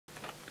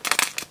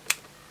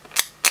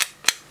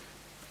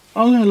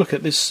I'm going to look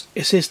at this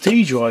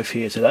SSD drive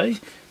here today.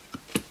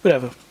 We'll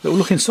have a little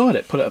look inside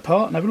it, pull it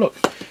apart and have a look.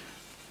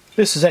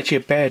 This is actually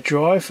a bad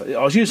drive.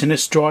 I was using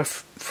this drive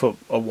for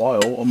a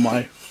while on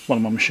one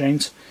of my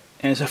machines,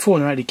 and it's a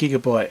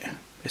 480GB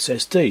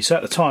SSD. So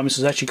at the time this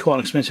was actually quite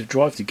an expensive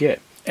drive to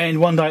get.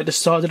 And one day it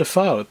decided to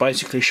fail. It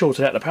basically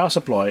shorted out the power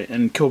supply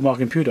and killed my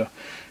computer.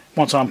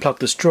 Once I unplugged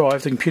this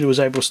drive, the computer was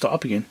able to start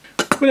up again.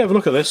 We'll have a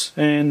look at this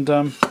and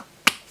we'll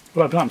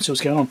open up and see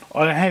what's going on.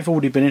 I have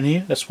already been in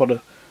here, that's what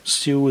the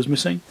seal was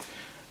missing.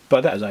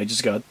 But that was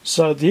ages ago.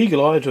 So the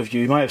eagle-eyed of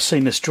you may have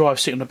seen this drive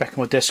sitting on the back of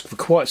my desk for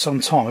quite some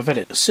time. I've had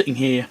it sitting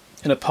here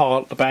in a pile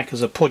at the back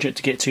as a project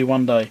to get to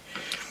one day.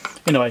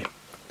 Anyway,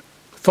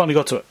 finally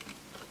got to it.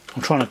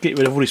 I'm trying to get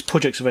rid of all these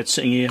projects I've had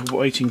sitting here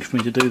waiting for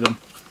me to do them.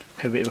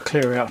 Have a bit of a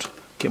clear out,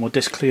 get my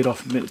desk cleared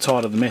off. I'm a bit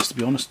tired of the mess, to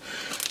be honest.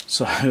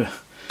 So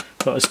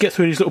let's get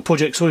through these little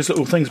projects, all these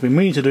little things I've been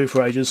meaning to do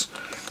for ages.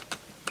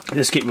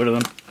 Let's get rid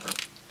of them.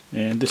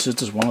 And this is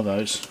just one of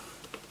those.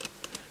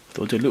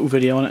 Thought I'd do a little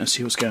video on it and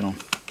see what's going on.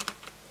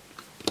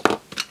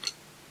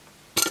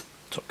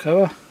 Top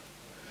cover.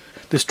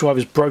 This drive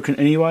is broken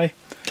anyway.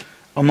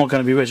 I'm not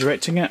going to be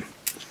resurrecting it.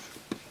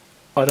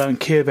 I don't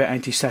care about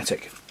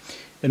anti-static.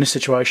 In this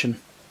situation,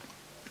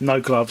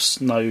 no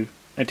gloves, no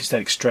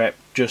anti-static strap,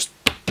 just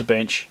the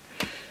bench.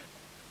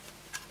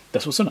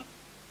 That's what's in it.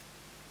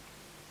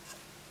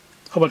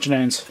 Whole bunch of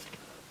names.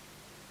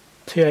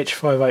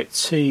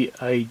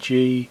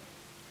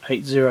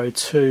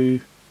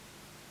 TH58TAG802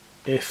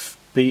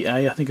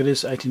 FBA, I think it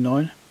is,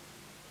 89.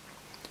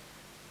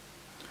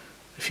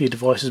 A few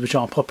devices which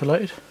aren't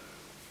populated.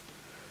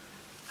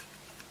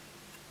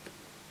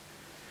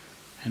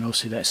 And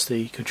obviously that's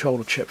the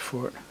controller chip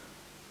for it.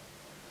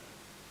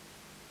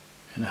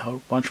 And a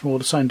whole bunch more of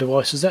the same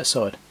devices that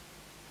side.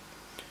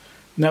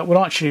 Now when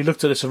I actually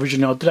looked at this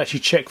originally, I did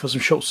actually check for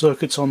some short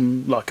circuits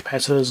on like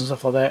capacitors and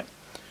stuff like that.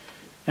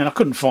 And I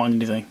couldn't find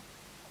anything.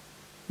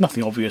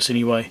 Nothing obvious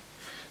anyway.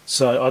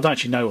 So I don't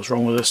actually know what's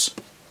wrong with this.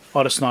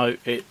 I just know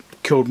it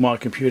killed my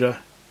computer,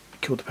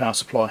 killed the power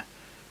supply.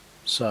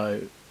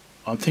 So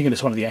I'm thinking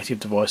it's one of the active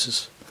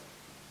devices.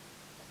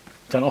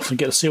 Don't often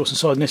get to see what's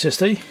inside an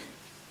SSD.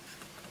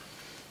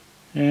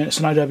 And it's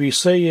an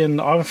OWC, and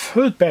I've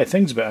heard bad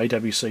things about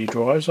OWC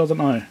drives, I don't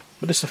know.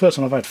 But this is the first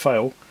one I've had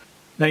fail.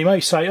 Now you may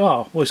say,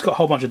 oh, well it's got a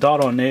whole bunch of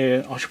data on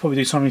there, I should probably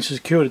do something to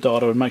secure the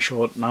data and make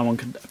sure no one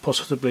can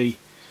possibly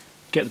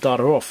get the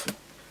data off.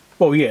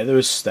 Well yeah, there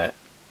is that.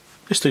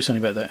 Let's do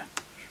something about that.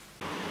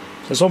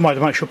 So it's one way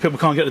to make sure people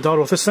can't get the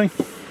data off this thing.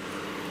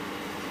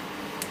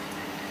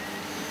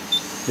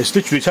 It's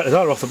literally take the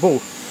data off the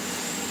board.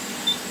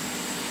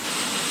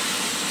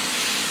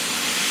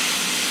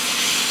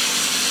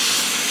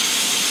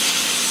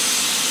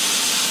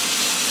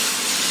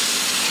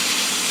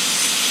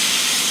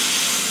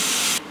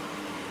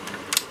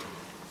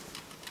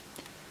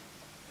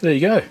 There you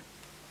go.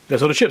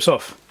 There's all the chips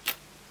off.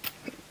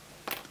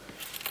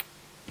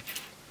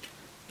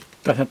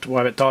 Don't have to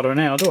worry about data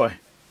now, do I?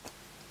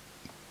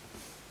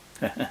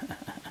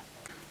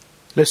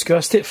 Let's go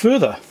a step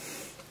further.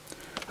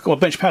 I've got my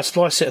bench power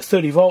supply set at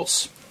 30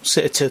 volts,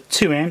 set it to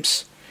 2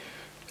 amps.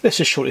 Let's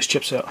just short these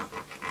chips out.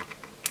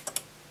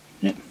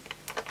 Yep.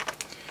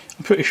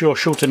 I'm pretty sure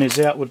shorting these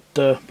out would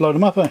blow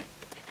them up, eh?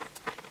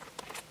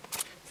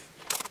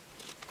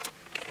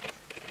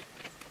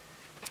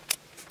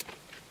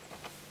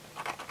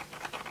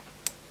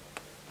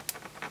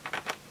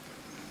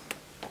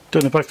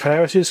 Doing them both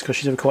polarities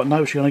because you never quite know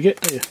what you're going to get,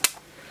 do you?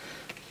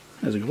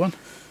 There's a good one.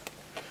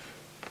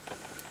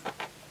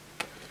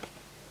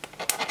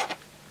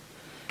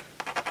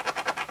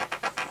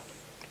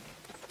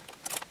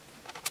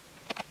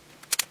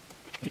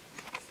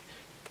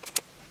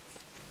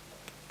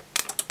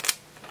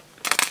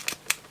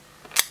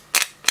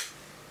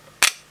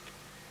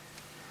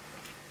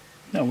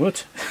 That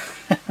worked.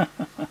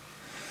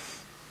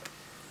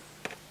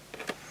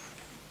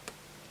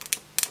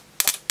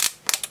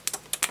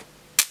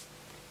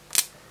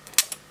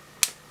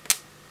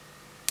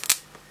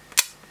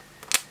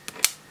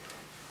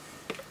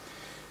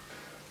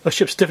 Those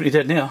chips are definitely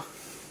dead now.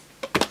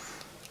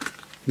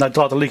 No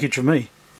data leakage from me.